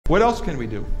What else can we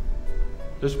do?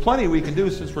 There's plenty we can do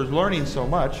since we're learning so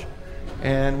much,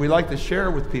 and we like to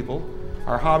share with people.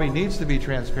 Our hobby needs to be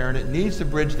transparent. It needs to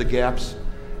bridge the gaps,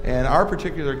 and our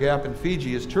particular gap in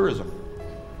Fiji is tourism.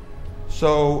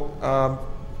 So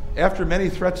after many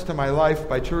threats to my life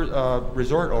by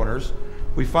resort owners,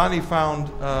 we finally found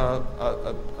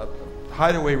a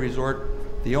Hideaway resort.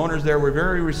 The owners there were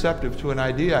very receptive to an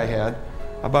idea I had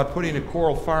about putting a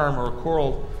coral farm or a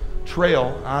coral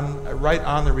trail right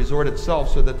on the resort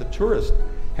itself, so that the tourist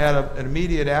had an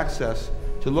immediate access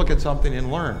to look at something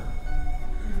and learn.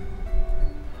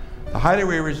 The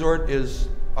Hideaway Resort is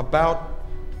about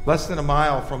less than a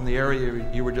mile from the area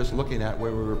you were just looking at,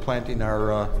 where we were planting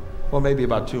our, well, maybe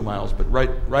about 2 miles, but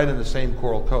right in the same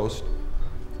coral coast.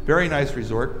 Very nice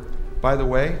resort. By the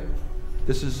way,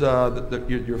 this is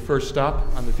your first stop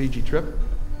on the Fiji trip.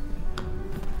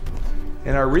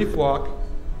 And our reef walk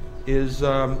is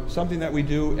something that we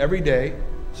do every day,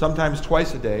 sometimes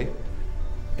twice a day,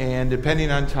 and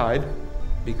depending on tide,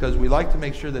 because we like to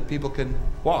make sure that people can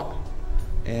walk.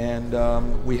 And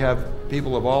we have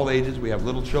people of all ages. We have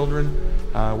little children.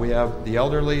 We have the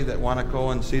elderly that want to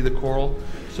go and see the coral.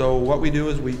 So what we do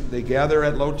is they gather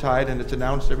at low tide, and it's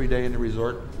announced every day in the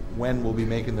resort when we'll be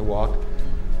making the walk.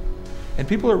 And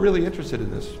people are really interested in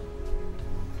this.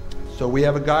 So we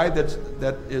have a guide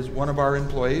that is one of our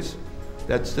employees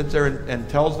that sits there and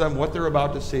tells them what they're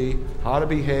about to see, how to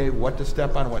behave, what to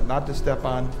step on, what not to step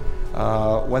on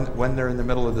when they're in the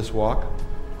middle of this walk.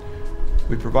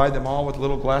 We provide them all with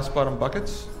little glass bottom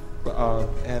buckets,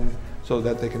 and so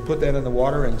that they can put that in the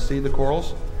water and see the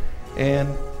corals. And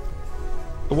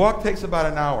the walk takes about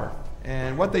an hour.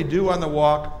 And what they do on the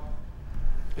walk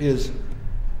is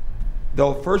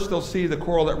they'll see the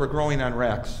coral that we're growing on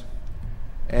racks.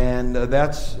 And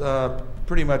that's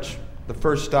pretty much the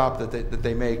first stop that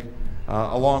they make,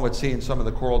 along with seeing some of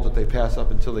the corals that they pass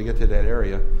up until they get to that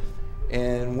area.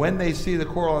 And when they see the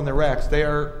coral on the racks, they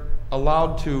are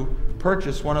allowed to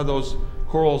purchase one of those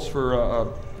corals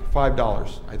for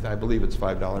 $5. I believe it's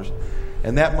 $5.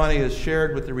 And that money is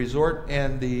shared with the resort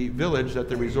and the village that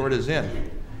the resort is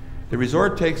in. The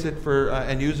resort takes it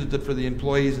and uses it for the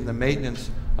employees and the maintenance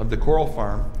of the coral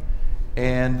farm.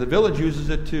 And the village uses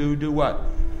it to do what?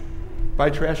 Buy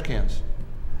trash cans.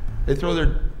 They throw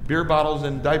their beer bottles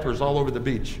and diapers all over the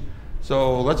beach.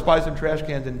 So let's buy some trash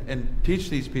cans and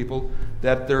teach these people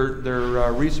that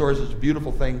their resource is a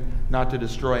beautiful thing not to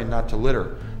destroy and not to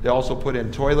litter. They also put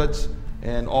in toilets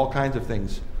and all kinds of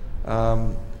things.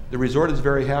 The resort is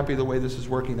very happy the way this is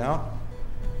working out.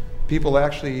 People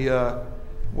actually,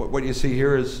 what you see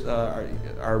here is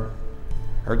our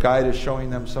guide is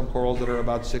showing them some corals that are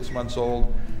about 6 months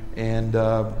old and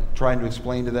trying to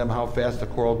explain to them how fast the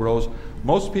coral grows.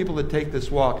 Most people that take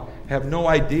this walk have no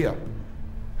idea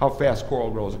how fast coral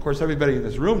grows. Of course, everybody in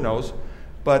this room knows,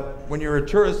 but when you're a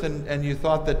tourist and you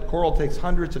thought that coral takes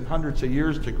hundreds and hundreds of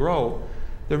years to grow,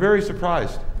 they're very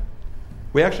surprised.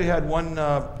 We actually had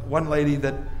one lady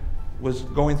that was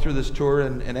going through this tour,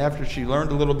 and after she learned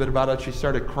a little bit about it, she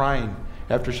started crying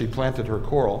after she planted her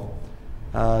coral.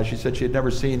 She said she had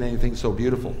never seen anything so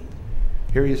beautiful.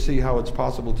 Here you see how it's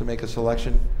possible to make a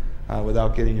selection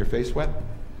without getting your face wet.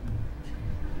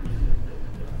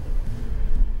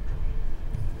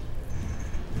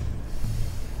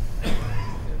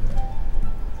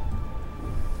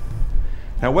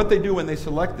 Now what they do when they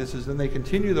select this is then they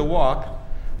continue the walk.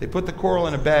 They put the coral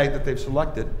in a bag that they've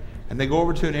selected, and they go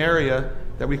over to an area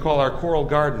that we call our coral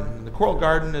garden. And the coral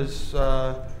garden is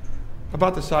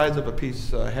about the size of a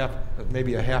piece,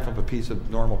 maybe a half of a piece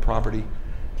of normal property.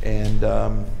 And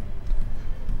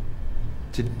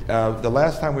the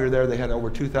last time we were there, they had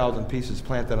over 2,000 pieces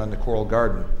planted on the coral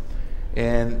garden.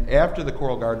 And after the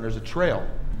coral garden, there's a trail.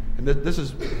 And this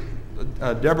is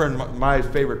Deborah and my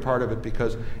favorite part of it,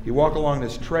 because you walk along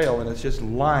this trail and it's just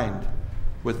lined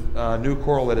with new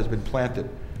coral that has been planted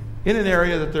in an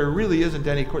area that there really isn't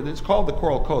any coral. It's called the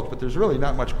Coral Coast, but there's really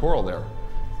not much coral there.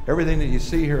 Everything that you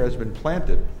see here has been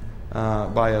planted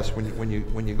by us when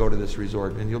you go to this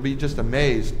resort, and you'll be just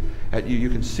amazed at you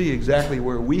can see exactly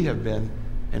where we have been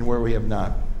and where we have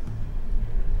not.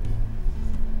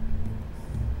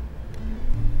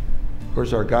 Of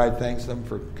course, our guide thanks them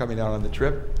for coming out on the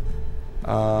trip.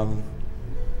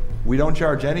 We don't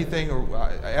charge anything, or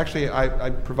actually I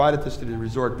provided this to the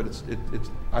resort, but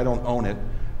I don't own it.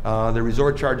 The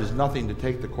resort charges nothing to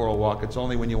take the coral walk. It's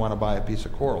only when you want to buy a piece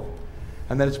of coral.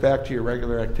 And then it's back to your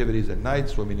regular activities at night,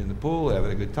 swimming in the pool,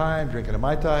 having a good time, drinking a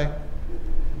Mai Tai.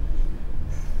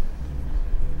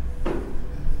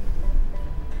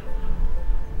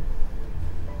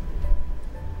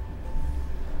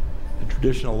 The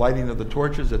traditional lighting of the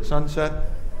torches at sunset.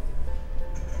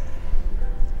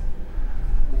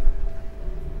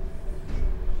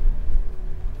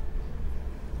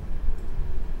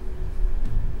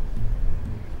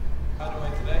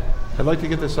 I'd like to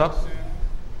get this up. To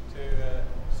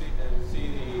see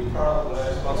the coral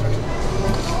sponsored.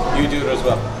 You do it as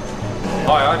well.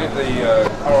 Hi, I did the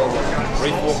coral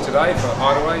reef walk today for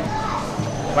Hideaway.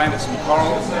 Planted some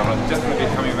coral, and I'll definitely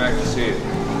be coming back to see it.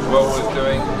 Well worth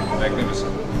doing,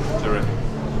 magnificent, terrific.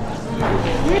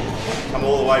 Come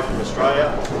all the way from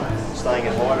Australia, staying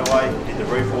at Hideaway, did the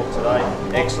reef walk today.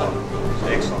 Excellent,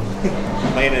 excellent.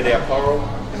 Planted our coral,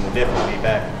 and we'll definitely be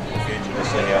back in the future to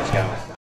see how it's going.